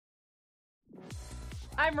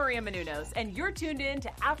I'm Maria Menounos, and you're tuned in to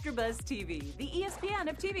AfterBuzz TV, the ESPN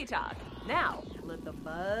of TV talk. Now, let the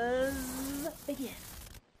buzz begin.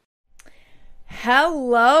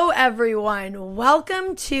 Hello, everyone.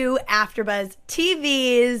 Welcome to AfterBuzz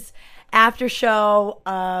TV's after show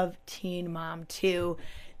of Teen Mom 2.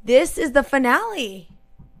 This is the finale.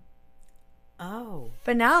 Oh.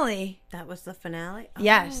 Finale. That was the finale? Oh.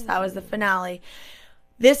 Yes, that was the finale.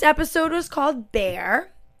 This episode was called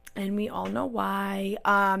Bear, and we all know why.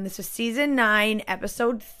 This was season 9,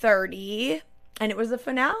 episode 30, and it was the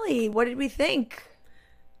finale. What did we think?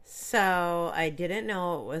 So, I didn't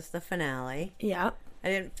know it was the finale. Yeah. I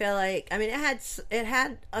didn't feel like, I mean, it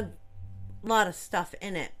had a lot of stuff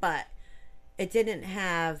in it, but it didn't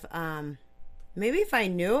have, maybe if I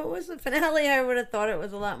knew it was the finale, I would have thought it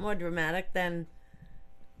was a lot more dramatic than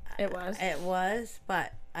It was. it was,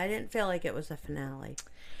 but I didn't feel like it was a finale.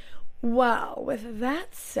 Well, with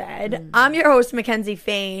that said, I'm your host, Mackenzie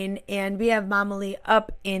Fain, and we have Mama Lee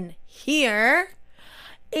up in here.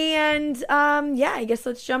 And, yeah, I guess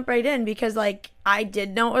let's jump right in because, like, I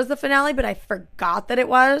did know it was the finale, but I forgot that it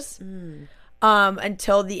was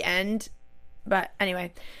until the end. But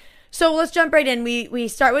anyway, so let's jump right in. We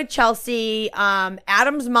start with Chelsea,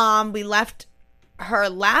 Adam's mom. We left her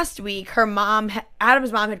last week.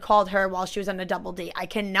 Adam's mom had called her while she was on a double date. I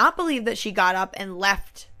cannot believe that she got up and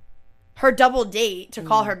left her double date to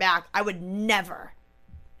call her back. I would never.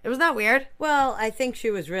 It was not weird. Well, I think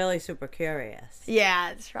she was really super curious.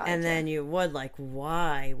 Yeah, it's probably And true. then you would like,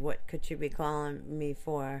 why? What could she be calling me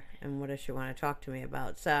for? And what does she want to talk to me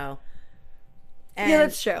about? So, and, yeah,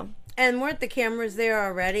 that's true. And weren't the cameras there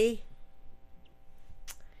already?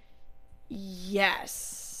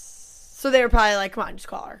 Yes. So they were probably like, come on, just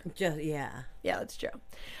call her. Yeah. Yeah, that's true.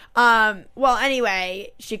 Well,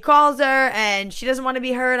 anyway, she calls her and she doesn't want to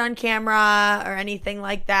be heard on camera or anything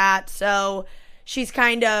like that. So she's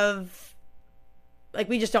kind of like,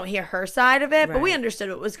 we just don't hear her side of it, but we Right. understood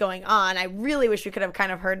what was going on. I really wish we could have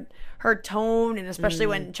kind of heard her tone, and especially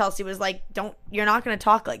when Chelsea was like, you're not going to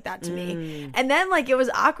talk like that to me. And then like, it was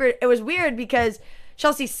awkward. It was weird because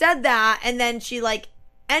Chelsea said that and then she like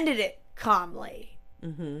ended it calmly.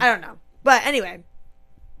 I don't know. But anyway,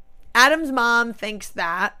 Adam's mom thinks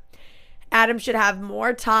that Adam should have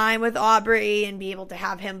more time with Aubrey and be able to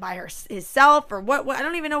have him by himself or what I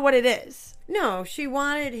don't even know what it is. No, she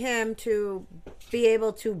wanted him to be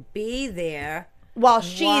able to be there While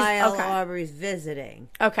she's while okay. Aubrey's visiting.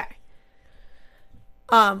 Okay.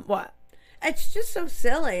 What? It's just so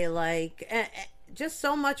silly. Like, just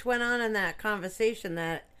so much went on in that conversation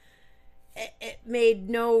that it made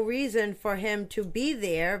no reason for him to be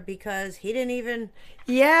there because he didn't even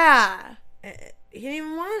Yeah.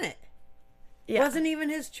 want it. It Yeah. wasn't even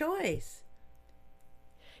his choice.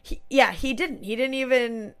 He didn't. He didn't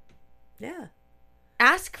even Yeah,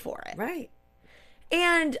 ask for it. right.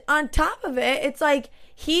 And on top of it, it's like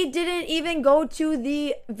he didn't even go to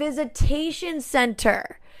the visitation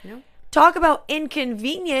center. No. Talk about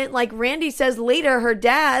inconvenient. Like Randy says later, her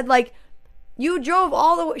dad, like, she drove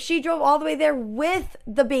all the way there with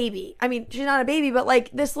the baby. I mean, she's not a baby, but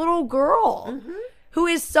like this little girl who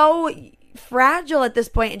is so fragile at this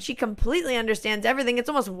point, and she completely understands everything. It's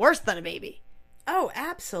almost worse than a baby. Oh,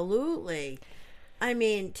 absolutely. I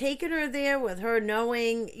mean, taking her there with her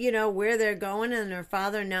knowing, where they're going and her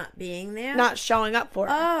father not being there. Not showing up for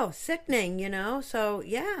her. Oh, sickening, So,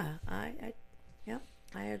 yeah, I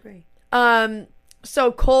agree.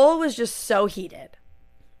 So Cole was just so heated.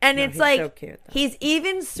 And No, it's he's like, so cute, though. he's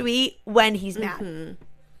even sweet when he's mad.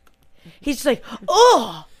 He's just like,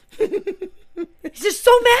 oh, he's just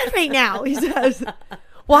so mad right now. He says,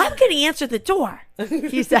 well, I'm going to answer the door.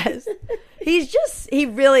 He says, he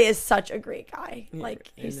really is such a great guy.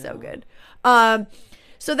 Like, he's so good.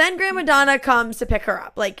 So then Grandma Donna comes to pick her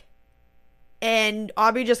up, like, and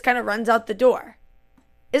Aubrey just kind of runs out the door.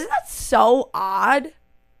 Isn't that so odd?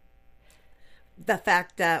 The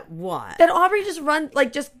fact that what? That Aubrey just runs,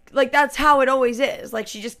 like that's how it always is. Like,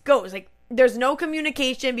 she just goes. Like, there's no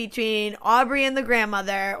communication between Aubrey and the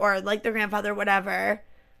grandmother or, like, the grandfather, whatever.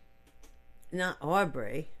 Not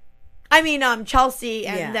Aubrey. I mean, Chelsea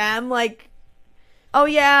and them. Like, oh,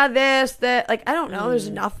 yeah, that. Like, I don't know. There's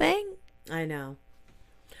nothing. I know.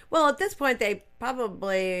 Well, at this point, they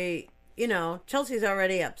probably, Chelsea's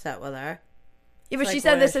already upset with her. Yeah, but It's she like,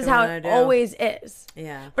 said what this does is she how wanna it do? always is.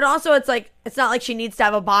 Yeah. But also, it's like, it's not like she needs to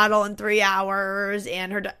have a bottle in 3 hours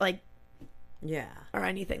and her, like, Yeah. or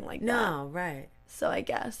anything like that. No, right. So I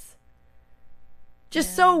guess.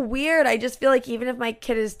 Just so weird. I just feel like even if my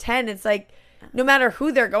kid is 10, it's like, no matter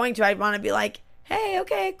who they're going to, I'd want to be like, hey,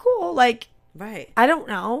 okay, cool. Like, Right. I don't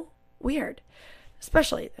know. Weird.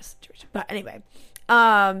 Especially this situation. But anyway.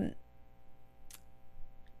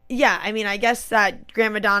 Yeah, I mean, I guess that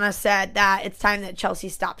Grandma Donna said that it's time that Chelsea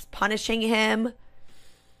stops punishing him.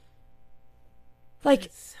 Like,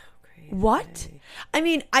 So crazy. what? I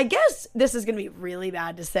mean, I guess this is going to be really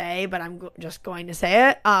bad to say, but I'm just going to say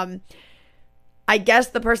it. I guess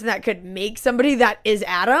the person that could make somebody that is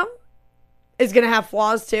Adam is going to have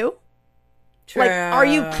flaws too. True. Like, are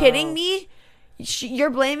you kidding me? You're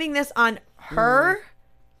blaming this on her?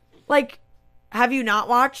 Like, have you not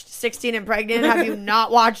watched 16 and Pregnant? Have you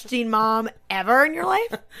not watched Teen Mom ever in your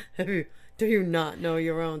life? Do you not know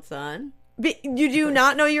your own son? You do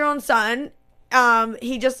not know your own son.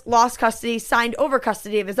 He just lost custody, signed over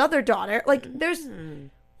custody of his other daughter. Like, there's...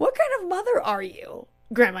 What kind of mother are you,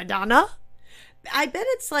 Grandma Donna? I bet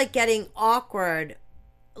it's like getting awkward,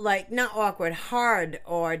 like not awkward, hard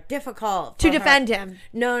or difficult To for defend her. him.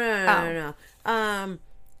 No.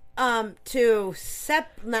 To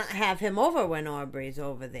not have him over when Aubrey's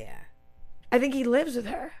over there. I think he lives with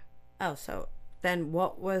her. Oh, so then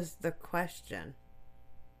what was the question?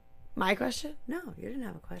 My question? No, you didn't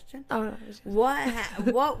have a question. Oh, no.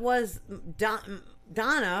 What was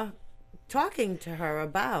Donna talking to her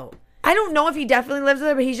about? I don't know if he definitely lives with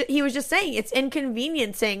her, but he was just saying it's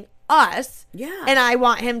inconveniencing us. Yeah. And I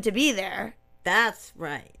want him to be there. That's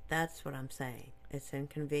right. That's what I'm saying. It's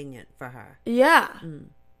inconvenient for her. Yeah.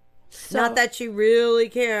 So, Not that she really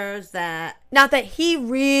cares that. not that he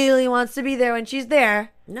really wants to be there when she's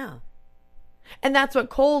there. No. And that's what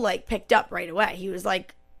Cole, like, picked up right away. He was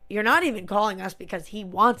like, you're not even calling us because he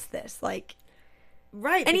wants this. Like,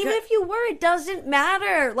 Right. and even because- if you were, it doesn't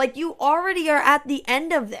matter. Like, you already are at the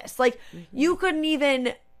end of this. Like, you couldn't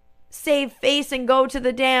even save face and go to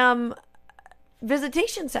the damn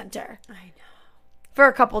visitation center I know. for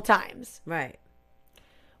a couple times. Right.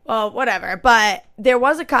 Well, whatever. But there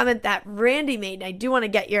was a comment that Randy made, and I do want to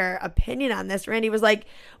get your opinion on this. Randy was like,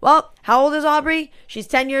 well, how old is Aubrey? She's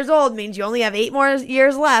 10 years old, means you only have 8 more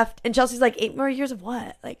years left. And Chelsea's like, 8 more years of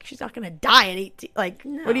what? Like, she's not going to die at 18. Like,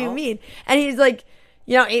 what do you No. mean? And he's like,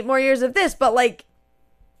 8 more years of this. But, like,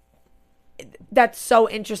 that's so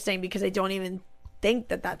interesting because I don't even think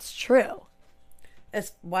that that's true.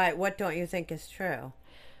 Why? What don't you think is true?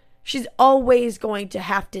 She's always going to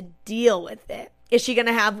have to deal with it. Is she going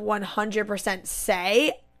to have 100%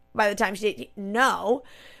 say by the time she's 18? No.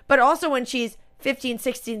 But also when she's 15,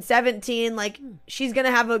 16, 17, like, she's going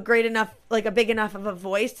to have a big enough of a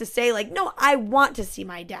voice to say, like, no, I want to see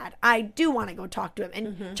my dad. I do want to go talk to him.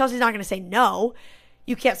 And Chelsea's not going to say no.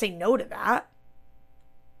 You can't say no to that.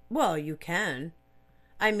 Well, you can.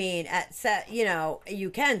 I mean, you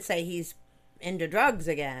can say he's into drugs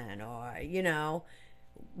again, or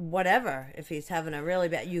whatever. If he's having a really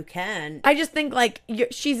bad, you can. I just think, like,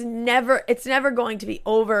 it's never going to be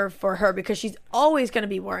over for her because she's always going to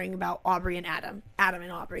be worrying about Aubrey and Adam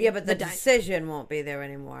and Aubrey. Yeah, but the decision won't be there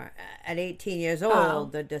anymore. At 18 years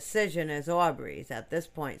old, the decision is Aubrey's at this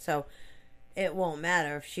point. So it won't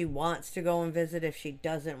matter if she wants to go and visit. If she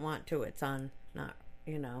doesn't want to, it's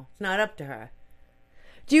not up to her.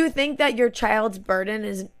 Do you think that your child's burden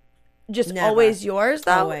is just Never. always yours,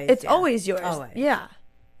 though? Always, it's yeah. always yours. Always. Yeah.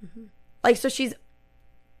 Like, so she's...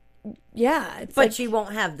 Yeah. It's But like, she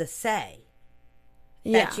won't have the say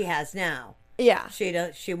yeah. that she has now. Yeah.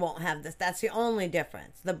 She won't have this. That's the only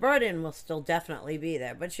difference. The burden will still definitely be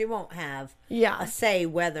there, but she won't have Yeah. a say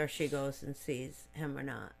whether she goes and sees him or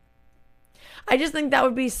not. I just think that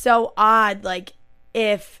would be so odd, like,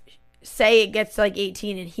 if, say, it gets to, like,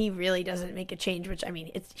 18 and he really doesn't make a change, which, I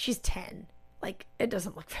mean, she's 10. Like, it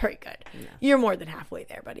doesn't look very good. No. You're more than halfway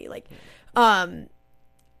there, buddy. Like,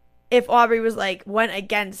 if Aubrey was, like, went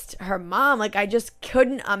against her mom, like, I just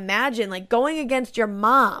couldn't imagine, like, going against your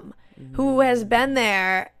mom, who has been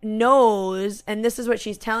there, knows, and this is what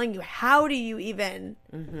she's telling you. How do you even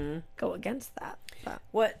go against that? But,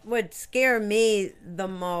 What would scare me the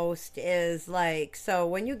most is, like, so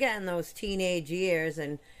when you get in those teenage years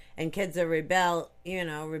and kids are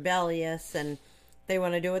rebellious and they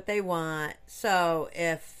want to do what they want. So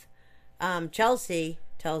if Chelsea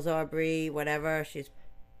tells Aubrey whatever, she's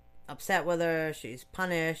upset with her, she's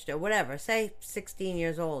punished or whatever, say 16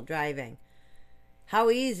 years old driving, how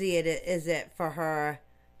easy is it for her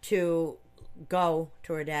to go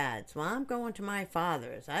to her dad's? Well, I'm going to my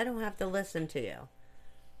father's. I don't have to listen to you.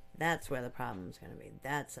 That's where the problem's going to be.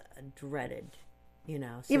 That's a dreaded,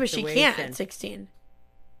 situation. yeah, but she can't at 16.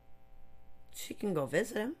 She can go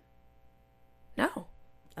visit him. No.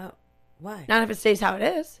 Oh, why? Not if it stays how it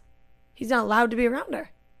is. He's not allowed to be around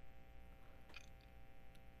her.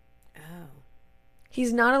 Oh.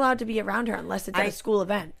 He's not allowed to be around her unless it's at a school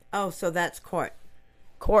event. Oh, so that's court.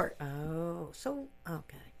 Court. Oh, so,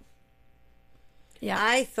 okay. Yeah.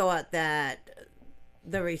 I thought that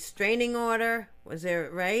the restraining order, was there,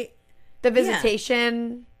 right? The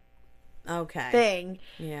visitation Okay. thing.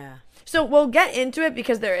 Yeah. So we'll get into it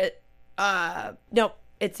because nope,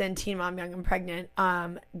 it's in Teen Mom Young and Pregnant.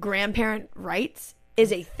 Grandparent rights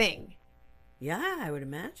is a thing. Yeah, I would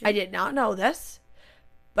imagine. I did not know this.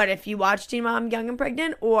 But if you watch Teen Mom Young and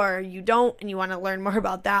Pregnant, or you don't and you want to learn more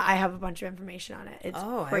about that, I have a bunch of information on it. It's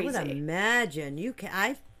crazy. I would imagine.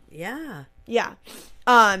 Yeah. Yeah.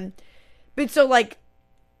 But so like,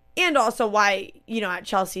 and also why, at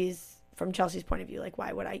from Chelsea's point of view, like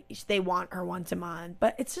why would they want her once a month?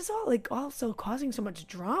 But it's just all like also causing so much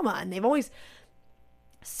drama, and they've always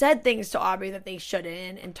said things to Aubrey that they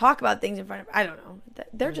shouldn't, and talk about things in front of, I don't know.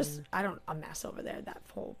 They're just, a mess over there, that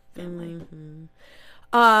whole family. Mm-hmm.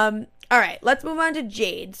 All right, let's move on to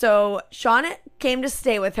Jade. So Sean came to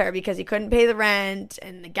stay with her because he couldn't pay the rent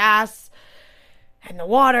and the gas and the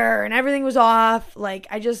water and everything was off. Like,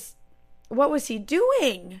 what was he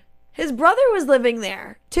doing? His brother was living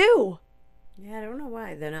there too. Yeah, I don't know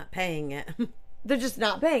why they're not paying it. They're just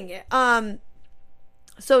not paying it.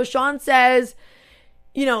 So Sean says,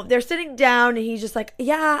 they're sitting down and he's just like,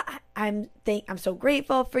 yeah, I'm so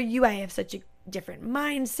grateful for you. I have such a different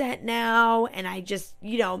mindset now, and I just,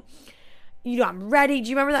 I'm ready. Do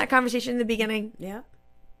you remember that conversation in the beginning? Yeah.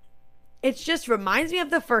 It just reminds me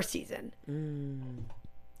of the first season.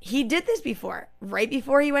 He did this before, right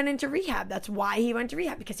before he went into rehab. That's why he went to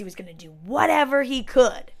rehab, because he was going to do whatever he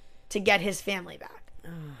could to get his family back.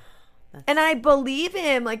 And I believe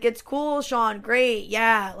him. Like, it's cool, Sean. Great.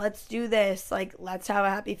 Yeah, let's do this. Like, let's have a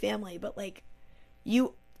happy family. But like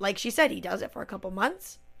she said, he does it for a couple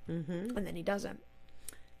months. Mm-hmm. And then he doesn't.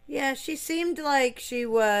 Yeah, she seemed like she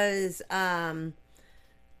was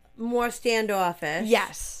more standoffish.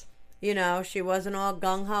 Yes. She wasn't all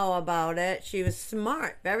gung-ho about it. She was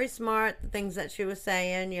smart, very smart, the things that she was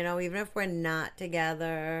saying. Even if we're not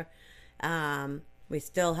together, we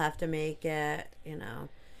still have to make it,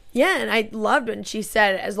 Yeah, and I loved when she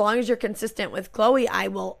said, as long as you're consistent with Chloe, I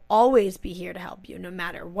will always be here to help you, no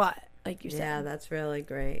matter what, like you said. Yeah, that's really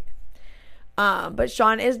great. But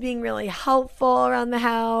Sean is being really helpful around the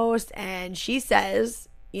house, and she says,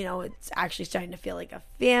 it's actually starting to feel like a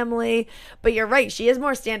family. But you're right, she is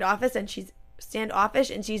more standoffish, and she's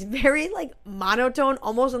very like monotone,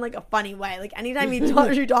 almost in like a funny way. Like anytime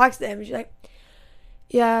she talks to him, she's like,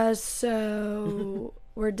 yeah, so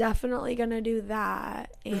we're definitely gonna do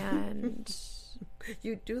that. And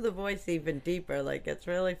you do the voice even deeper. Like, it's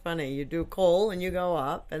really funny. You do Cole and you go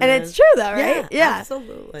up, and then, it's true though, right? Yeah,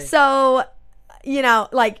 absolutely. So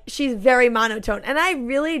like, she's very monotone, and I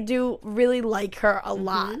really like her a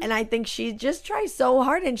lot. And I think she just tries so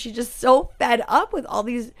hard, and she's just so fed up with all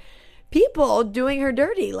these people doing her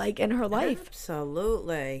dirty, like, in her life.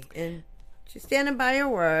 Absolutely. And she's standing by her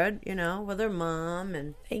word, with her mom.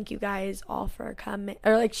 And thank you guys all for coming.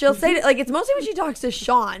 Or like, she'll say it, like, it's mostly when she talks to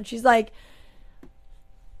Sean. She's like,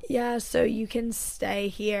 yeah, so you can stay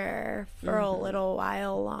here for a little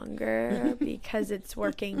while longer because it's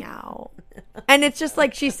working out. And it's just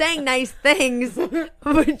like, she's saying nice things,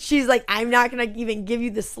 but she's like, I'm not going to even give you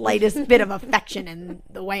the slightest bit of affection in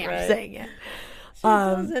the way I'm saying it.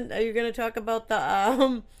 Are you going to talk about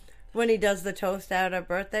the when he does the toast at her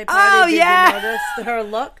birthday party? Oh, Did yeah. you notice her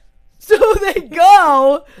look? So they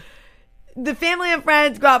go. The family and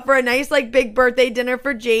friends go out for a nice, like, big birthday dinner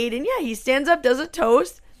for Jade. And yeah, he stands up, does a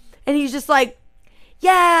toast. And he's just like,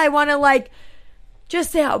 yeah, I want to, like,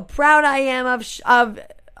 just say how proud I am of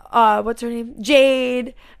what's her name?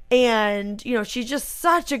 Jade. And, she's just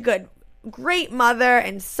such a great mother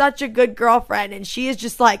and such a good girlfriend. And she is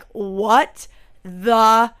just like, what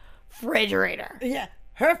the refrigerator? Yeah.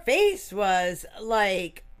 Her face was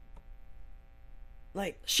like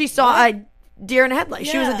she saw a deer in a headlight.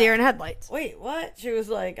 Yeah. She was a deer in headlights. Wait, what? She was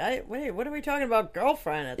like, what are we talking about,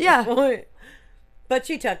 girlfriend at this point? But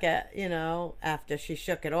she took it, after she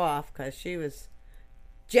shook it off, because she was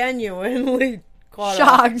genuinely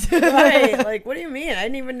shocked. Right. Like, what do you mean? I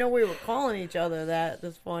didn't even know we were calling each other that at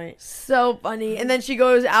this point. So funny. And then she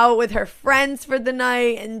goes out with her friends for the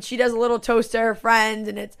night, and she does a little toast to her friends,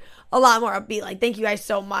 and it's a lot more upbeat. Like, thank you guys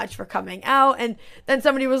so much for coming out. And then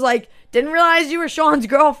somebody was like, didn't realize you were Sean's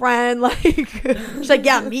girlfriend. Like, she's like,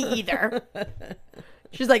 yeah, me either.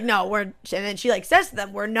 She's like, no, and then she like says to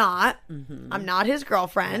them, we're not. Mm-hmm. I'm not his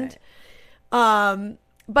girlfriend. Right.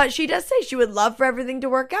 But she does say she would love for everything to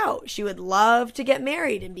work out. She would love to get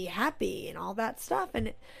married and be happy and all that stuff.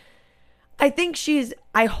 And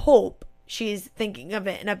I hope she's thinking of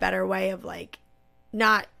it in a better way of like,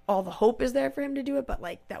 not all the hope is there for him to do it, but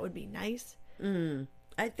like, that would be nice.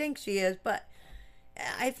 I think she is, but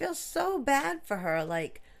I feel so bad for her.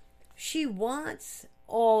 Like, she wants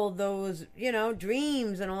all those,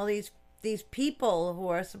 dreams and all these people who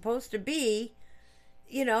are supposed to be,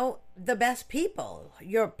 the best people.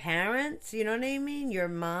 Your parents, you know what I mean? Your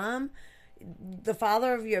mom, the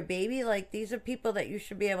father of your baby. Like, these are people that you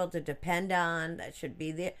should be able to depend on, that should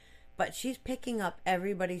be there. But she's picking up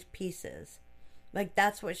everybody's pieces. Like,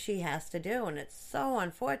 that's what she has to do. And it's so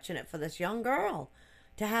unfortunate for this young girl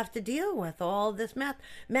to have to deal with all this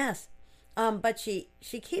mess. But she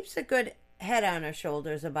keeps a good head on her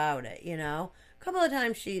shoulders about it, A couple of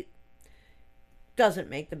times she doesn't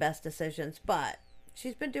make the best decisions, but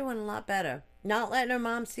she's been doing a lot better. Not letting her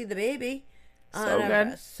mom see the baby.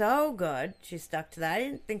 So good. She stuck to that. I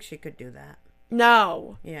didn't think she could do that.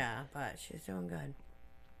 No. Yeah, but she's doing good.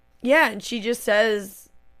 Yeah, and she just says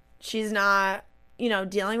she's not,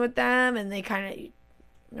 dealing with them, and they kind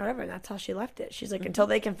of, whatever, and that's how she left it. She's like, until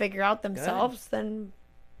they can figure out themselves, then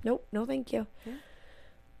nope, no thank you. Yeah.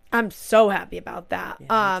 I'm so happy about that.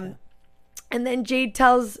 Yeah, and then Jade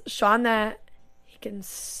tells Sean that he can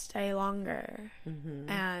stay longer. Mm-hmm.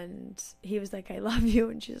 And he was like, I love you.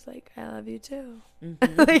 And she's like, I love you too.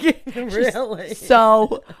 Mm-hmm. Like, really?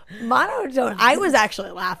 So monotone. I was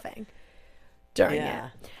actually laughing during it.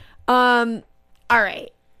 All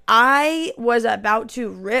right. I was about to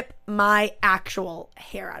rip my actual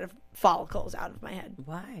hair follicles out of my head.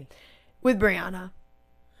 Why? With Brianna.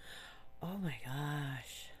 Oh my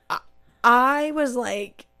gosh. I was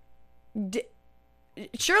like,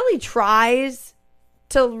 Shirley tries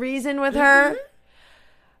to reason with her,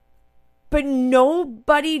 but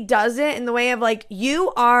nobody does it in the way of like,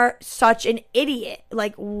 you are such an idiot.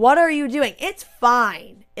 Like, what are you doing? It's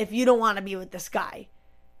fine if you don't want to be with this guy.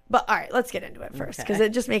 But all right, let's get into it first, because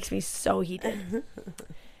it just makes me so heated.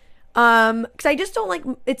 Because I just don't like,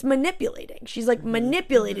 it's manipulating. She's like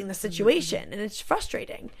manipulating the situation, and it's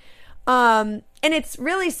frustrating. And it's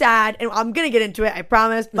really sad, and I'm gonna get into it, I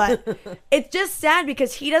promise, but it's just sad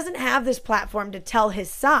because he doesn't have this platform to tell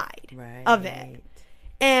his side of it.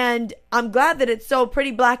 And I'm glad that it's so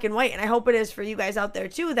pretty black and white, and I hope it is for you guys out there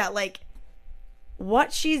too, that like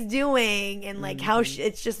what she's doing and like how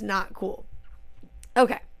it's just not cool.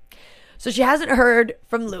 Okay. So she hasn't heard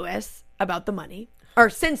from Lewis about the money,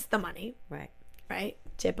 or since the money. Right?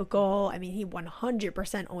 Typical. I mean, he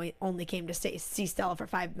 100% only came to see Stella for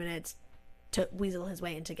 5 minutes to weasel his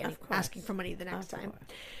way into asking for money the next time.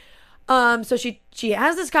 So she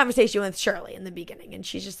has this conversation with Shirley in the beginning, and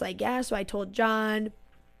she's just like, yeah, so I told John,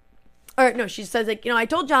 or no, she says like, I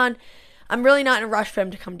told John I'm really not in a rush for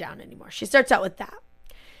him to come down anymore. She starts out with that.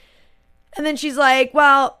 And then she's like,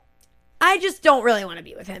 well, I just don't really want to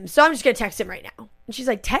be with him, so I'm just going to text him right now. And she's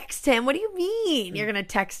like, text him? What do you mean you're going to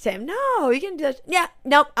text him? No, you can do that. Yeah,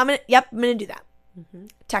 nope, I'm going to do that. Mm-hmm.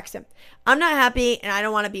 Text him. I'm not happy, and I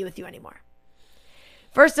don't want to be with you anymore.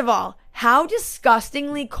 First of all, how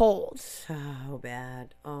disgustingly cold. So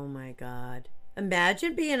bad. Oh, my God.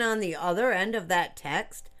 Imagine being on the other end of that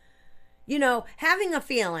text. Having a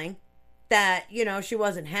feeling that, she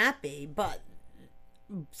wasn't happy, but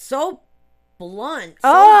so blunt,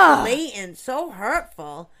 so blatant, so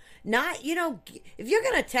hurtful. Not, if you're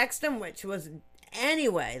going to text him, which was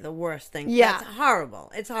anyway the worst thing. Yeah. That's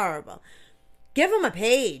horrible. It's horrible. Give him a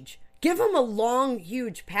page. Give him a long,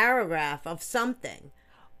 huge paragraph of something.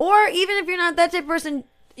 Or even if you're not that type of person,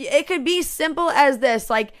 it could be simple as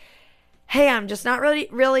this. Like, hey, I'm just not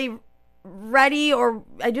really ready, or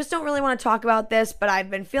I just don't really want to talk about this, but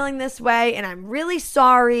I've been feeling this way and I'm really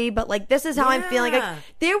sorry, but like this is how I'm feeling. Like,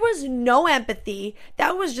 there was no empathy.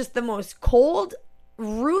 That was just the most cold,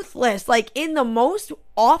 ruthless, like in the most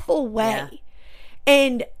awful way. Yeah.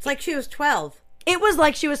 And it's like she was 12. It was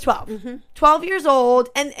like she was 12. Mm-hmm. 12 years old,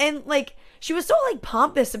 and like she was so like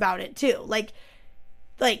pompous about it too. Like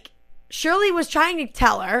Shirley was trying to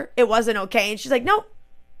tell her it wasn't okay, and she's like, nope,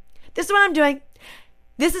 this is what I'm doing.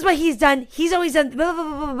 This is what he's done. He's always done blah, blah,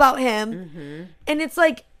 blah, blah about him. Mm-hmm. And it's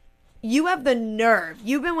like, you have the nerve.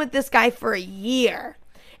 You've been with this guy for a year.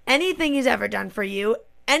 Anything he's ever done for you,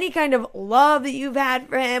 any kind of love that you've had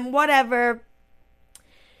for him, whatever,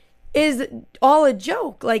 is all a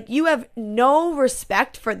joke. Like, you have no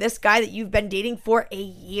respect for this guy that you've been dating for a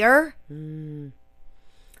year.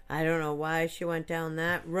 I don't know why she went down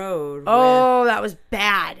that road. Oh, that was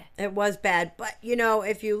bad. It was bad. But,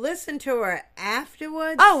 if you listen to her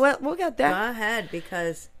afterwards. Oh, well, we'll get there. Go ahead,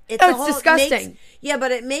 because it's disgusting.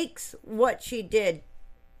 But it makes what she did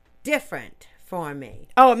different for me.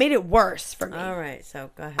 Oh, it made it worse for me. All right,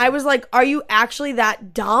 so go ahead. I was like, are you actually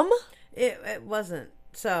that dumb? It wasn't.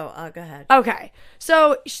 So, go ahead. Okay.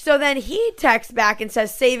 So then he texts back and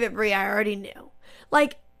says, save it, Bri. I already knew.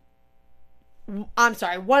 Like, I'm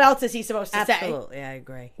sorry, what else is he supposed to say? Absolutely, I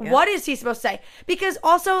agree. Yep. What is he supposed to say? Because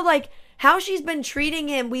also, like, how she's been treating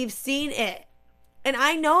him, we've seen it. And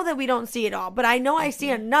I know that we don't see it all, but I know I see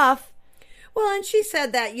enough. Well, and she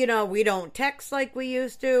said that, we don't text like we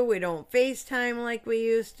used to. We don't FaceTime like we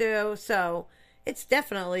used to. So it's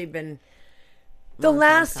definitely been... The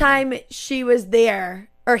last time she was there,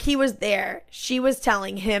 or he was there, she was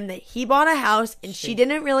telling him that he bought a house and she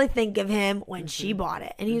didn't really think of him when she bought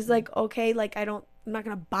it. And he's like, okay, like, I'm not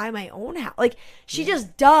going to buy my own house. Like, she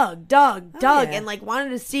just dug, and, like,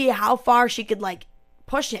 wanted to see how far she could, like,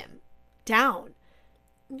 push him down.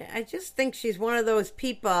 I just think she's one of those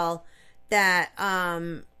people that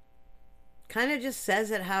kind of just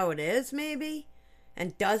says it how it is, maybe,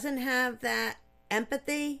 and doesn't have that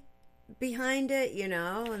empathy behind it,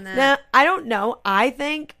 and that... Now, I don't know. I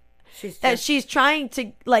think she's trying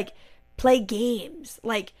to, like, play games.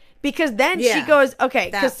 Like, because then she goes, okay,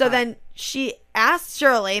 because so then she asks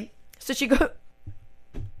Shirley, so she goes...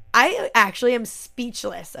 I actually am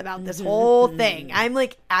speechless about this whole thing. I'm,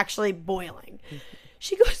 like, actually boiling.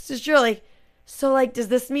 She goes to Shirley, so, like, does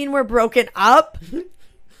this mean we're broken up?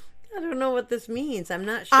 I don't know what this means. I'm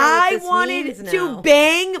not sure what this means now. I wanted to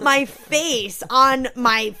bang my face on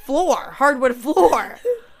my floor, hardwood floor.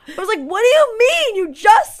 I was like, what do you mean? You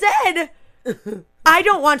just said, I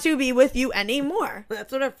don't want to be with you anymore.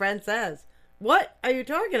 That's what a friend says. What are you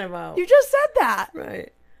talking about? You just said that.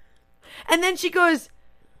 Right. And then she goes,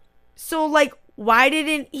 so, like, why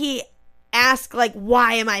didn't he ask, like,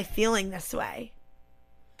 why am I feeling this way?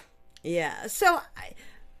 Yeah. So,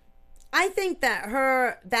 I think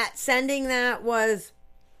that sending that was,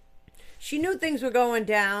 she knew things were going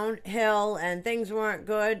downhill and things weren't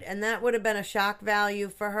good. And that would have been a shock value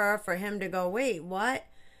for her, for him to go, wait, what?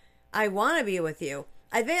 I want to be with you.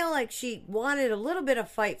 I feel like she wanted a little bit of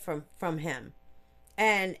fight from him.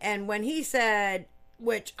 And when he said,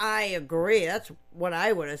 which I agree, that's what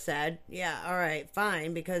I would have said. Yeah, all right,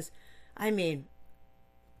 fine. Because, I mean,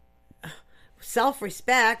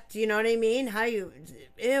 self-respect, you know what I mean?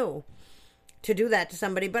 To do that to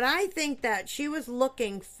somebody. But I think that she was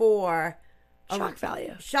looking for shock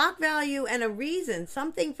value and a reason,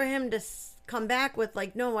 something for him to come back with,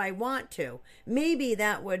 like, no, I want to. Maybe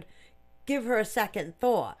that would give her a second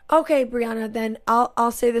thought. Okay, Brianna, then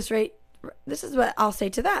I'll say this right. This is what I'll say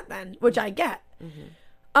to that then, which I get.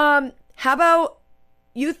 How about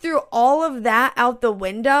you threw all of that out the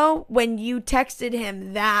window when you texted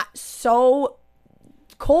him that so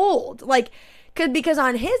cold? Like, because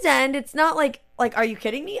on his end, it's not like, are you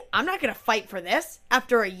kidding me? I'm not going to fight for this.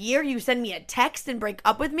 After a year, you send me a text and break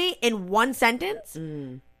up with me in one sentence?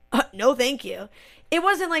 No, thank you. It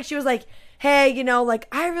wasn't like she was like, hey, like,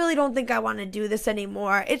 I really don't think I want to do this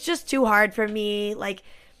anymore. It's just too hard for me. Like,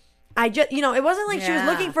 I just, it wasn't like she was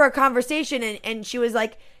looking for a conversation and she was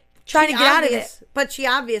like trying to get out of it. But she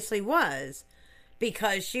obviously was,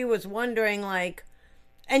 because she was wondering, like,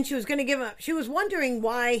 and she was going to give up. She was wondering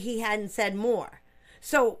why he hadn't said more.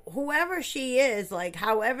 So whoever she is, like,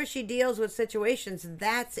 however she deals with situations,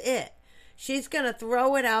 that's it. She's going to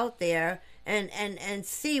throw it out there and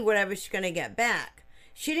see whatever she's going to get back.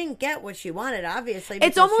 She didn't get what she wanted, obviously.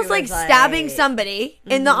 It's almost like stabbing somebody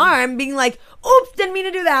in the arm, being like, oops, didn't mean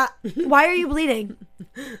to do that. Why are you bleeding?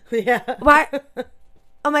 Yeah. Why?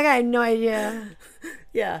 Oh my God, I had no idea.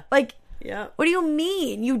 Yeah. Like, yeah. What do you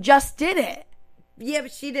mean? You just did it. Yeah,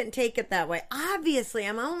 but she didn't take it that way. Obviously,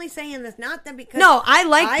 I'm only saying this not that because... No, I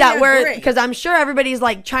like that word, because I'm sure everybody's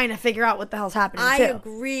like trying to figure out what the hell's happening I too.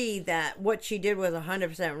 agree that what she did was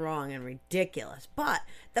 100% wrong and ridiculous. But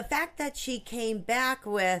the fact that she came back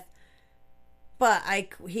with, but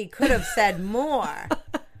he could have said more.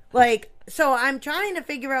 Like, so I'm trying to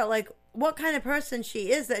figure out, like, what kind of person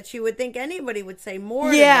she is that she would think anybody would say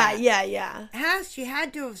more than that. Yeah. She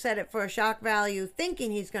had to have said it for a shock value,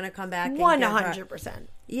 thinking he's going to come back. 100%.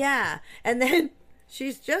 Yeah. And then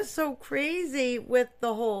she's just so crazy with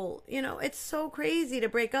the whole, it's so crazy to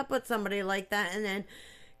break up with somebody like that. And then,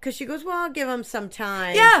 because she goes, well, I'll give him some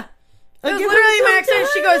time. Yeah. It was literally my accent.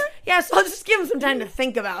 She goes, yeah, so I'll just give him some time to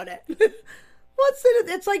think about it. What's it?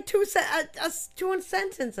 It's like two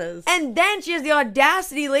sentences. And then she has the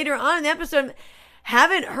audacity later on in the episode.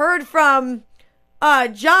 Haven't heard from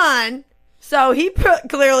John, so he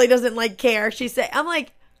clearly doesn't like care. She said, I'm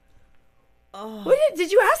like, oh.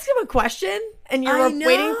 Did you ask him a question? And you're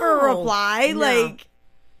waiting for a reply? No. Like,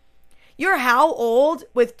 you're how old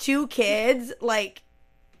with 2 kids? Like,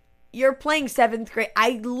 you're playing 7th grade.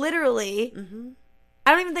 I literally,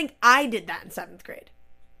 I don't even think I did that in 7th grade.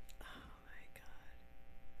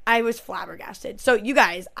 I was flabbergasted. So you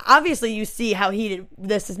guys, obviously you see how heated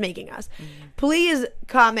this is making us. Please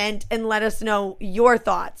comment and let us know your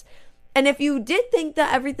thoughts. And if you did think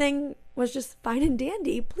that everything was just fine and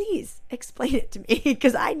dandy, please explain it to me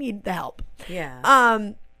because I need the help.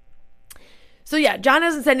 Yeah. So yeah, John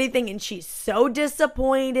hasn't said anything and she's so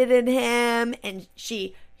disappointed in him, and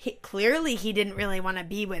clearly he didn't really want to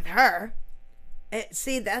be with her.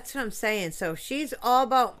 See, that's what I'm saying. So she's all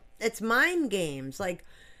about, it's mind games. Like,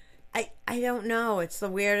 I don't know. It's the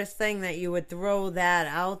weirdest thing that you would throw that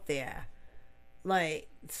out there. Like,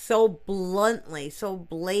 so bluntly, so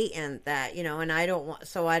blatant that, and I don't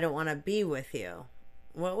want to be with you.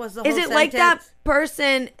 What was the whole sentence? Is it sentence? like that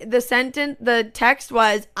person, the text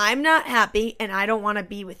was, I'm not happy and I don't want to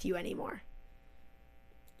be with you anymore.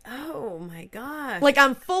 Oh my gosh. Like,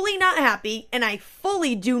 I'm fully not happy and I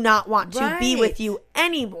fully do not want to be with you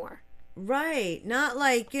anymore. Right. Not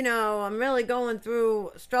like, I'm really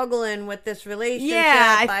struggling with this relationship.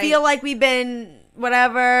 Yeah, I feel like we've been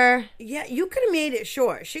whatever. Yeah, you could have made it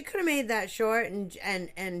short. She could have made that short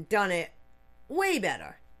and done it way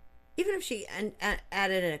better. Even if she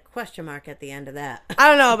added a question mark at the end of that. I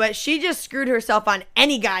don't know, but she just screwed herself on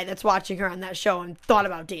any guy that's watching her on that show and thought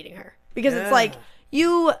about dating her. Because it's like,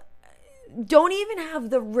 you don't even have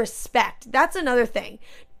the respect. That's another thing.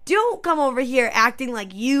 Don't come over here acting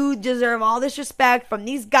like you deserve all this respect from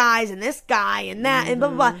these guys and this guy and that and blah,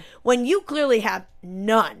 blah, blah, when you clearly have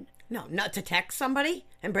none. No, not to text somebody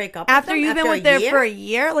and break up after with them you've been with them for a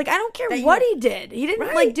year. Like, I don't care what he did. He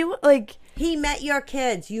didn't do it. Like, he met your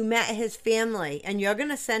kids. You met his family, and you're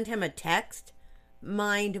gonna send him a text.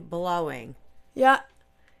 Mind blowing. Yeah,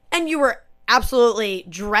 and you were absolutely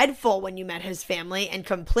dreadful when you met his family and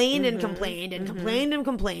complained and complained and complained and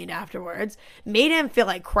complained afterwards. Made him feel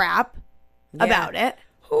like crap about it.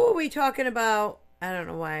 Who are we talking about? I don't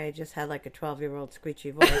know why I just had like a 12-year-old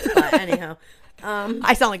screechy voice, but anyhow.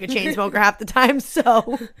 I sound like a chain smoker half the time,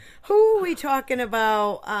 so. Who are we talking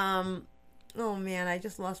about? Oh, man, I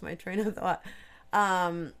just lost my train of thought.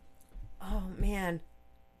 Oh, man.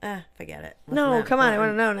 Forget it. No, come on, I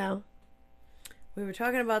want to know now. We were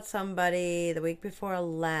talking about somebody the week before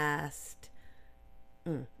last.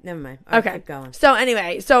 Never mind. Okay. Keep going. So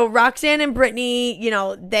anyway, Roxanne and Brittany,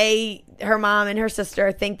 her mom and her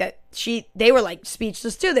sister think that they were like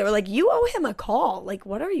speechless too. They were like, you owe him a call. Like,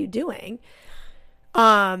 what are you doing?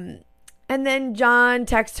 And then John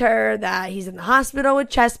texts her that he's in the hospital with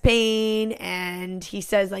chest pain, and he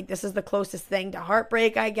says like this is the closest thing to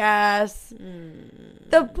heartbreak, I guess.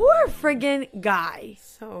 The poor friggin' guy.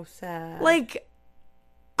 So sad. Like,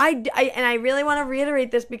 I really want to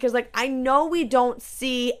reiterate this because like I know we don't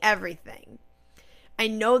see everything. I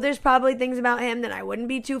know there's probably things about him that I wouldn't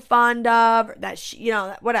be too fond of, or that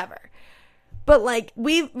whatever. But like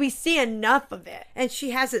we see enough of it, and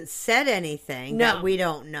she hasn't said anything that we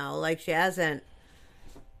don't know. Like she hasn't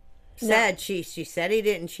said she said he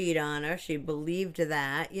didn't cheat on her. She believed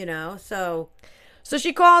that, So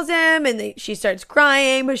she calls him and she starts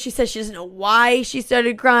crying, but she says she doesn't know why she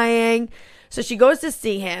started crying. So she goes to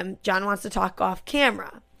see him. John wants to talk off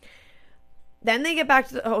camera. Then they get back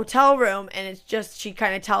to the hotel room, and it's just she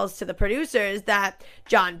kind of tells to the producers that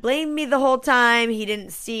John blamed me the whole time. He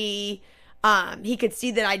didn't see. He could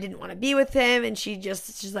see that I didn't want to be with him, and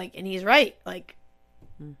she's like, and he's right. Like,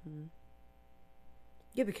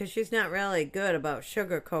 yeah, because she's not really good about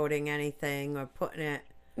sugarcoating anything or putting it.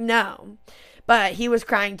 No, but he was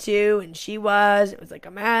crying too, and she was. It was like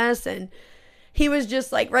a mess, and he was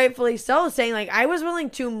just like rightfully so, saying like, I was willing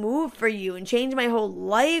to move for you and change my whole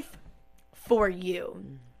life for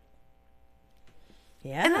you.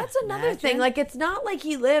 Yeah, and that's another thing. Like, it's not like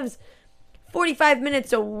he lives 45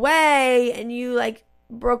 minutes away and you like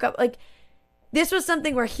broke up. Like, this was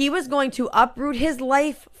something where he was going to uproot his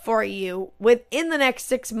life for you within the next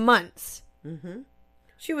 6 months.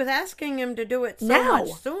 She was asking him to do it so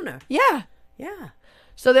much sooner. Yeah.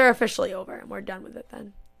 So they're officially over and we're done with it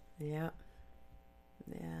then. Yeah.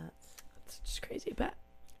 It's just crazy. But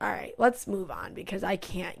all right, let's move on because I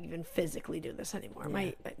can't even physically do this anymore.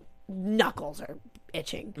 My knuckles are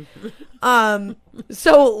itching.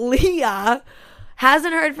 So Leah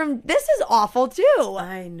hasn't heard from. This is awful too.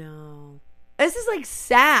 I know. This is like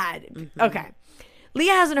sad. Okay,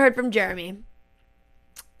 Leah hasn't heard from Jeremy,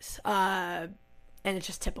 and it's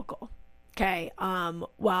just typical. Okay.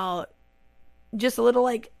 Well, just a little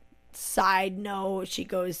like side note. She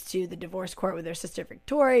goes to the divorce court with her sister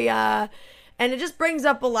Victoria, and it just brings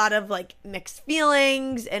up a lot of like mixed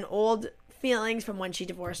feelings and old feelings from when she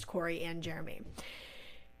divorced Corey and Jeremy.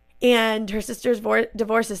 And her sister's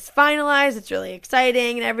divorce is finalized. It's really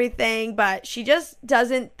exciting and everything. But she just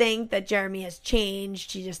doesn't think that Jeremy has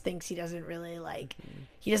changed. She just thinks he doesn't really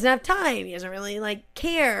he doesn't have time. He doesn't really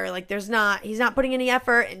care. He's not putting any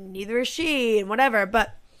effort, and neither is she, and whatever.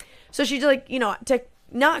 But so she's to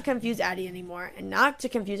not confuse Addie anymore and not to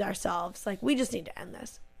confuse ourselves. We just need to end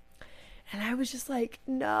this. And I was just like,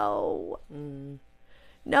 no.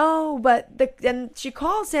 No, but then she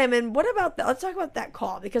calls him, and what about that? Let's talk about that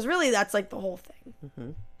call, because really that's the whole thing.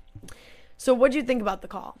 Mm-hmm. So what do you think about the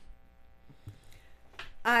call?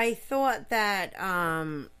 I thought that,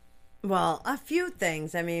 a few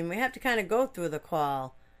things. I mean, we have to kind of go through the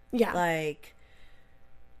call. Yeah. I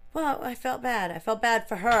felt bad. I felt bad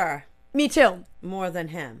for her. Me too. More than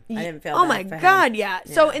him. I didn't feel bad for him. Oh my God, yeah.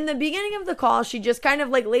 So in the beginning of the call, she just kind of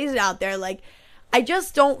lays it out there I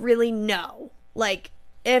just don't really know.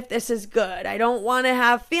 If this is good. I don't want to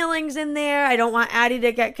have feelings in there. I don't want Addie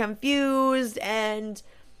to get confused and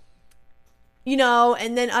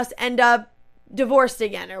and then us end up divorced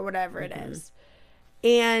again or whatever it is.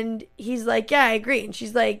 And he's like, yeah, I agree. And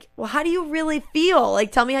she's like, well, how do you really feel?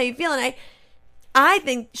 Tell me how you feel. And I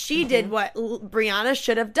think she did what Brianna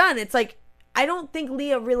should have done. It's I don't think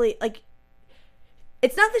Leah really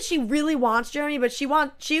it's not that she really wants Jeremy, but she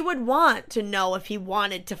would want to know if he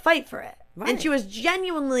wanted to fight for it. Right. And she was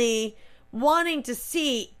genuinely wanting to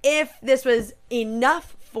see if this was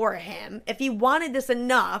enough for him, if he wanted this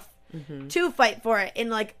enough to fight for it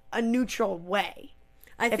in a neutral way.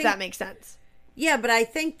 If that makes sense. Yeah, but I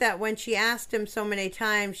think that when she asked him so many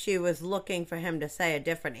times, she was looking for him to say a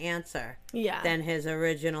different answer than his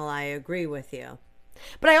original, I agree with you.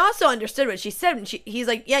 But I also understood what she said. And he's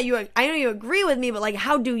like, yeah, I know you agree with me, but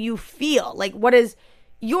how do you feel? What is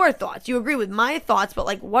your thoughts? You agree with my thoughts,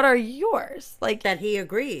 but what are yours? That he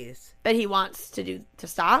agrees. That he wants to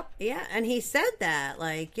stop? Yeah, and he said that.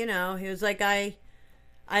 He was like, I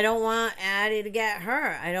don't want Addie to get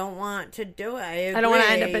hurt. I don't want to do it. I agree. I don't want to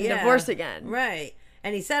end up in divorce again. Right.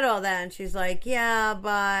 And he said all that, and she's like, yeah,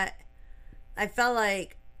 but I felt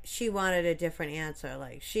like she wanted a different answer.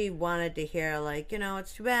 She wanted to hear,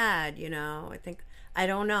 it's too bad, I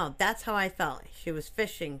don't know. That's how I felt. She was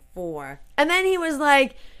fishing for. And then he was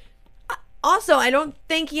like, also, I don't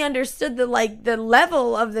think he understood the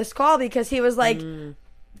level of this call, because he was like,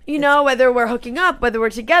 whether we're hooking up, whether we're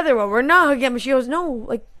together, or we're not hooking up. And she goes,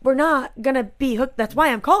 no, we're not going to be hooked. That's why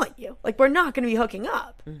I'm calling you. We're not going to be hooking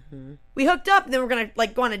up. Mm-hmm. We hooked up, and then we're going to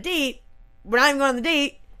go on a date. We're not even going on the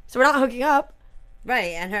date, so we're not hooking up.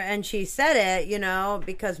 Right, and she said it,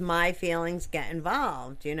 because my feelings get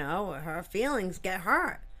involved, her feelings get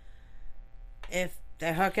hurt if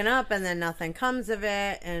they're hooking up and then nothing comes of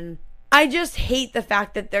it. And I just hate the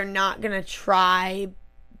fact that they're not gonna try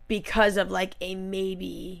because of a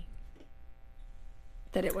maybe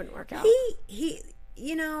that it wouldn't work out. He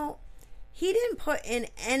didn't put in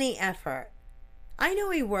any effort. I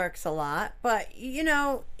know he works a lot, but he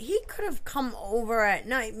could have come over at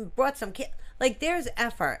night and brought some kids. There's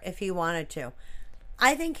effort if he wanted to.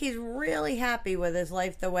 I think he's really happy with his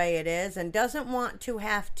life the way it is and doesn't want to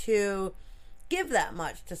have to give that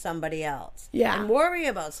much to somebody else. Yeah. And worry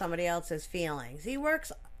about somebody else's feelings. He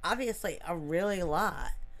works, obviously, a really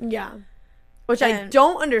lot. Yeah. Which I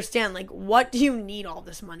don't understand. What do you need all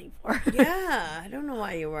this money for? Yeah. I don't know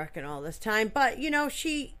why you're working all this time. But,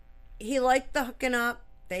 he liked the hooking up.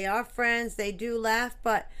 They are friends. They do laugh.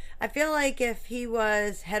 But I feel like if he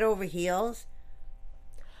was head over heels...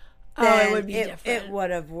 it would be different.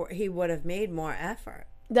 He would have made more effort.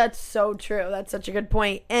 That's so true. That's such a good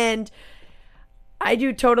point. And I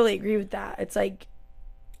do totally agree with that. It's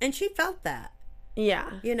and she felt that.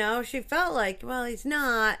 Yeah. She felt like, well, he's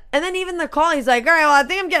not. And then even the call, he's like, all right, well, I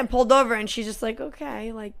think I'm getting pulled over. And she's just like,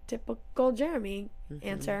 okay, typical Jeremy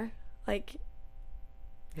answer.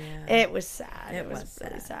 Yeah. It was sad. It was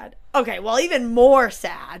really sad. sad. Okay, well, even more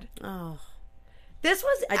sad. Oh. This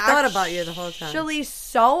was I thought about you the whole time. Actually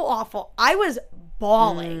so awful. I was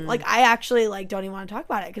bawling. I actually don't even want to talk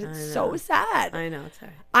about it because it's so sad. I know, it's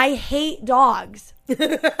hard. I hate dogs.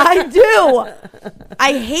 I do.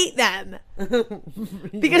 I hate them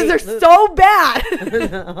because they're so bad.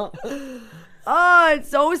 Oh, it's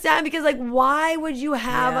so sad because why would you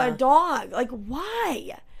have a dog?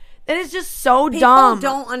 Why? That is just so dumb.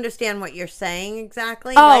 People don't understand what you're saying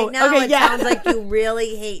exactly. Oh, right now okay, it sounds like you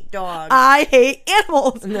really hate dogs. I hate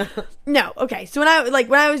animals. No, okay. So when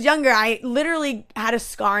I was younger, I literally had a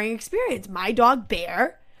scarring experience. My dog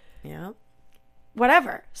Bear. Yeah.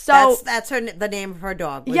 Whatever. So that's the name of her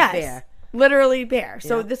dog. Was yes, Bear. Literally Bear.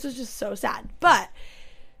 So this was just so sad. But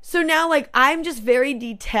so now I'm just very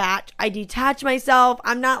detached. I detach myself.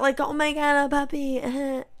 I'm not oh my God, a puppy.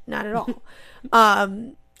 not at all.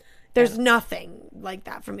 There's nothing like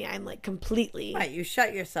that for me. I'm like completely Right, you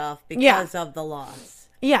shut yourself because of the loss.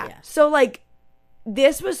 Yeah. So like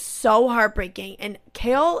this was so heartbreaking, and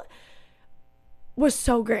Kale was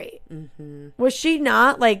so great. Mm-hmm. Was she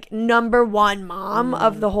not like number one mom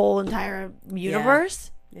of the whole entire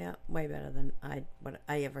universe? Yeah, way better than what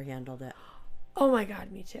I ever handled it. Oh my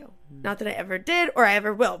God, me too. Not that I ever did or I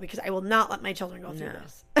ever will, because I will not let my children go through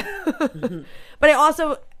this. But I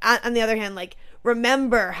also, on the other hand, like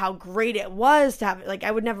remember how great it was to have, like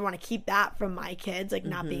I would never want to keep that from my kids, like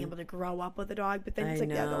not being able to grow up with a dog. But then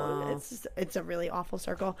it's it's a really awful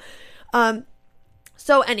circle.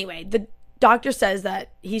 So anyway, the doctor says that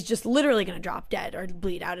he's just literally going to drop dead or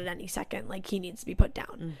bleed out at any second. Like he needs to be put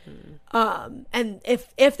down. And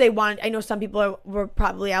if they want, I know some people were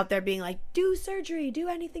probably out there being like, do surgery, do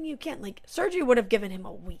anything you can. Like surgery would have given him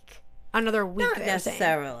another week. Not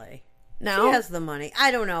necessarily. No, she has the money. I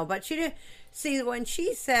don't know, but she did. See, when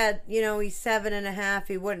she said, he's 7.5,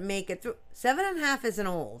 he wouldn't make it through. 7.5 isn't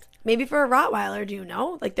old. Maybe for a Rottweiler, do you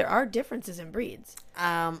know? Like there are differences in breeds.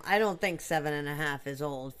 I don't think 7.5 is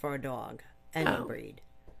old for a dog. Any breed.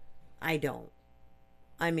 I don't.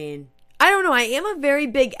 I mean, I don't know. I am a very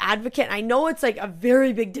big advocate. I know it's like a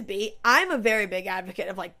very big debate. I'm a very big advocate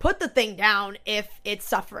of like put the thing down if it's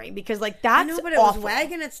suffering, because like that's I know, but it awful. was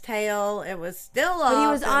wagging its tail. It was still up. But he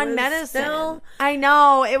was on medicine. Still... I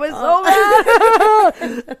know. It was so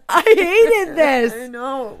bad. I hated this. I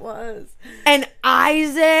know it was. And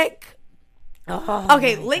Isaac. Oh,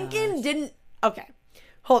 okay, Lincoln didn't. Okay,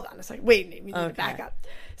 hold on a second. Wait, we need to back up.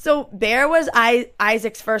 So Bear was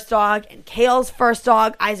Isaac's first dog and Kale's first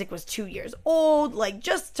dog. Isaac was 2 years old. Like,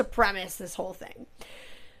 just to premise this whole thing.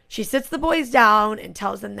 She sits the boys down and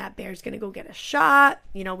tells them that Bear's going to go get a shot.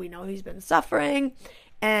 We know he's been suffering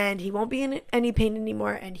and he won't be in any pain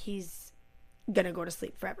anymore, and he's going to go to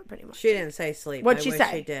sleep forever, pretty much. She didn't say sleep. What'd she say?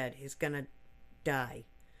 She did. He's going to die.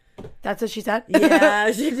 That's what she said?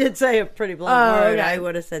 Yeah, she did say a pretty blunt word. Okay. I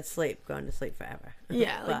would have said sleep, going to sleep forever.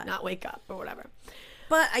 Yeah, like not wake up or whatever.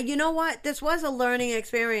 But you know what? This was a learning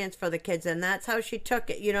experience for the kids, and that's how she took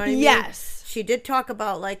it. You know what I mean? Yes. She did talk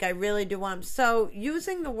about, like, I really do want... So,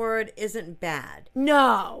 using the word isn't bad.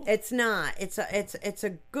 No. It's not. It's a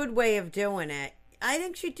good way of doing it. I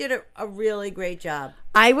think she did a really great job.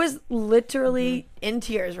 I was literally in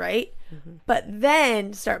tears, right? But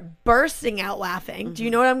then start bursting out laughing. Do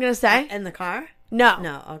you know what I'm going to say? In the car? No.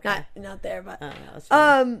 No, okay. Not there, but... Oh, that's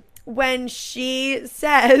funny. When she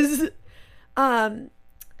says...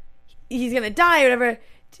 he's gonna die or whatever.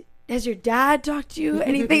 Has your dad talked to you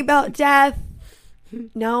anything about death?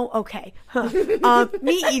 No? Okay. Huh.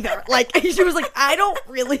 Me either. Like, she was like, I don't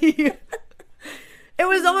really. It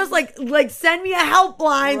was almost like send me a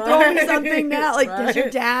helpline, throw me something now. Like, does your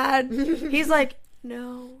dad? He's like,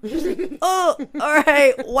 no. She's like, oh, all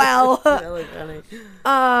right, well. Really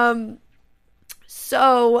funny.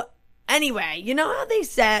 So anyway, you know how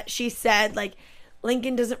she said like,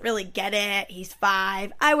 Lincoln doesn't really get it. He's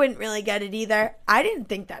 5. I wouldn't really get it either. I didn't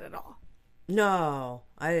think that at all. No,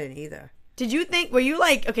 I didn't either. Did you think, were you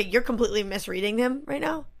like, okay, you're completely misreading him right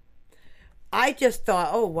now? I just thought,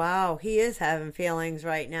 oh, wow, he is having feelings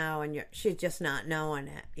right now, and she's just not knowing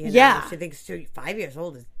it. Yeah. She thinks 5 years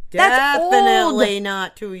old is That's definitely old.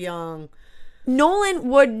 not too young. Nolan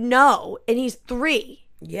would know, and he's 3.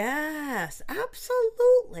 Yes,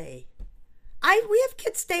 absolutely. We have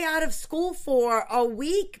kids stay out of school for a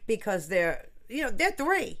week because they're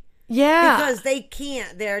 3. Yeah. Because they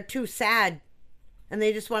can't. They're too sad. And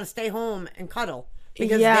they just want to stay home and cuddle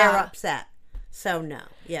because they're upset. So, no.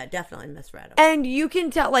 Yeah, definitely misread him. And you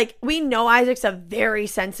can tell, like, we know Isaac's a very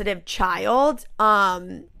sensitive child.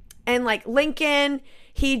 And, like, Lincoln,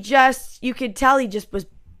 you could tell he just was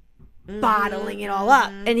bottling it all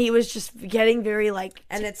up, and he was just getting very like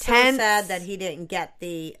and it's tense, so sad that he didn't get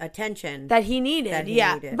the attention that he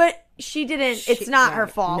needed. But she didn't. It's not her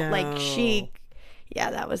fault. No. Like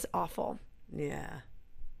that was awful.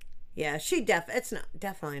 Yeah, she it's not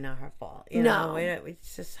definitely not her fault. No,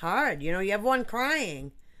 it's just hard. You have one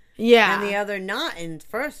crying, and the other not. And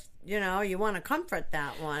first, you want to comfort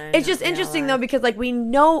that one. It's just interesting though, because like we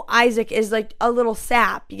know Isaac is like a little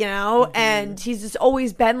sap, and he's just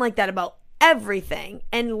always been like that about everything.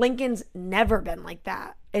 And Lincoln's never been like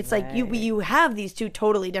that. It's like you have these two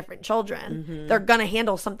totally different children. They're gonna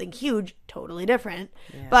handle something huge, totally different.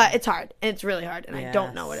 Yeah. But it's hard. And it's really hard, and I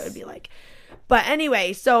don't know what it would be like. But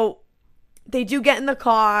anyway, so they do get in the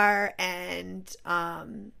car, and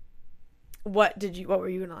what were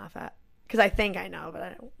you gonna laugh at? Because I think I know, but I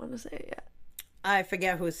don't want to say it yet. I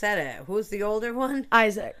forget who said it. Who's the older one?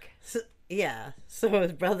 Isaac. So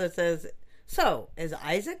his brother says, so is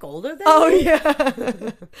Isaac older than Oh, you?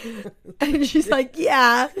 yeah. And she's like,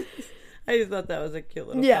 yeah. I just thought that was a cute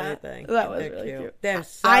little Yeah, funny thing. that was They're really cute. They're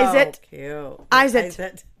so Isaac. cute.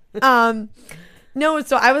 Isaac. No,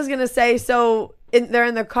 so I was going to say, they're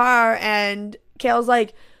in the car and Kale's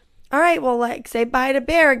like, all right, well, like, say bye to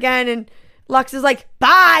Bear again. And Lux is like,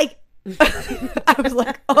 bye. I was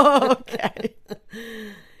like, oh, okay.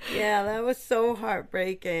 Yeah, that was so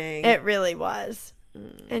heartbreaking. It really was.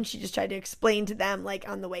 And she just tried to explain to them, like,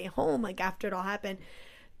 on the way home, like, after it all happened,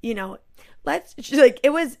 you know, she's like,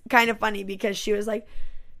 it was kind of funny because she was like,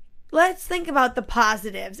 let's think about the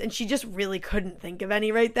positives. And she just really couldn't think of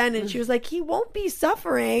any right then. And she was like, he won't be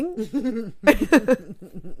suffering.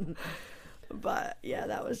 But yeah,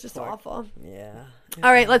 that was just awful. Yeah.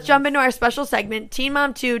 All right, let's jump into our special segment, Teen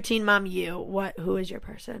Mom 2, Teen Mom U. Who is your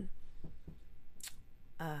person?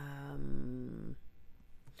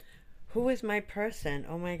 Who is my person?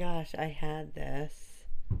 Oh my gosh, I had this.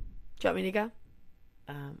 Do you want me to go?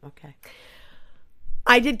 Okay.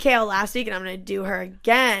 I did Kale last week, and I'm going to do her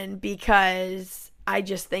again because I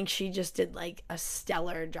just think she just did like a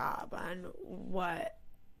stellar job on what,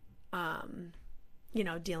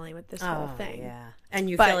 dealing with this whole thing. Yeah. And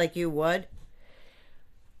you But feel like you would?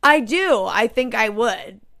 I do. I think I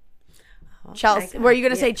would. Okay, Chelsea. good. Were you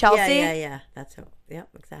going to say Chelsea? Yeah. That's who. Yep,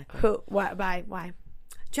 exactly. Who? What? Why?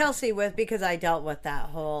 Chelsea because I dealt with that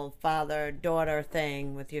whole father-daughter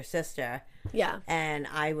thing with your sister. Yeah. And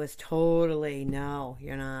I was totally, no,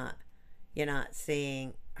 you're not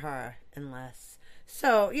seeing her unless.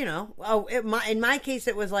 So, in my case,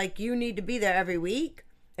 it was like, you need to be there every week.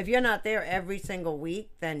 If you're not there every single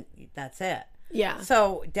week, then that's it. Yeah.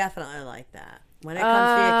 So definitely like that. When it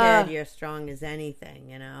comes to your kid, you're strong as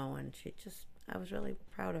anything, and I was really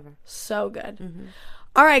proud of her. So good. Mm-hmm.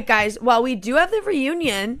 All right, guys. Well, we do have the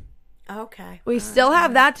reunion. Okay. We still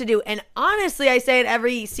have that to do. And honestly, I say it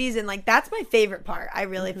every season, like, that's my favorite part. I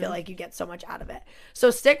really feel like you get so much out of it.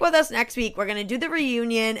 So stick with us next week. We're going to do the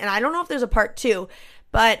reunion. And I don't know if there's a part 2,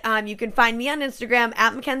 but you can find me on Instagram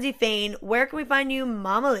at Mackenzie Fain. Where can we find you,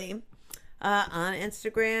 Mama Lee? On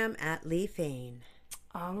Instagram at Lee Fain.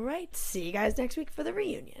 All right. See you guys next week for the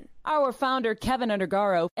reunion. Our founder, Kevin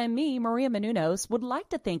Undergaro, and me, Maria Menounos, would like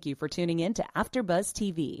to thank you for tuning in to AfterBuzz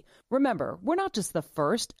TV. Remember, we're not just the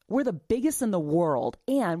first, we're the biggest in the world,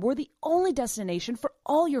 and we're the only destination for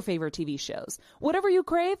all your favorite TV shows. Whatever you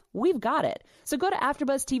crave, we've got it. So go to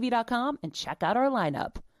AfterBuzzTV.com and check out our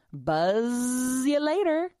lineup. Buzz you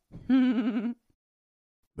later. The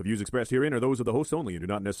views expressed herein are those of the hosts only and do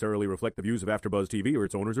not necessarily reflect the views of AfterBuzz TV or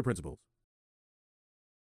its owners or principals.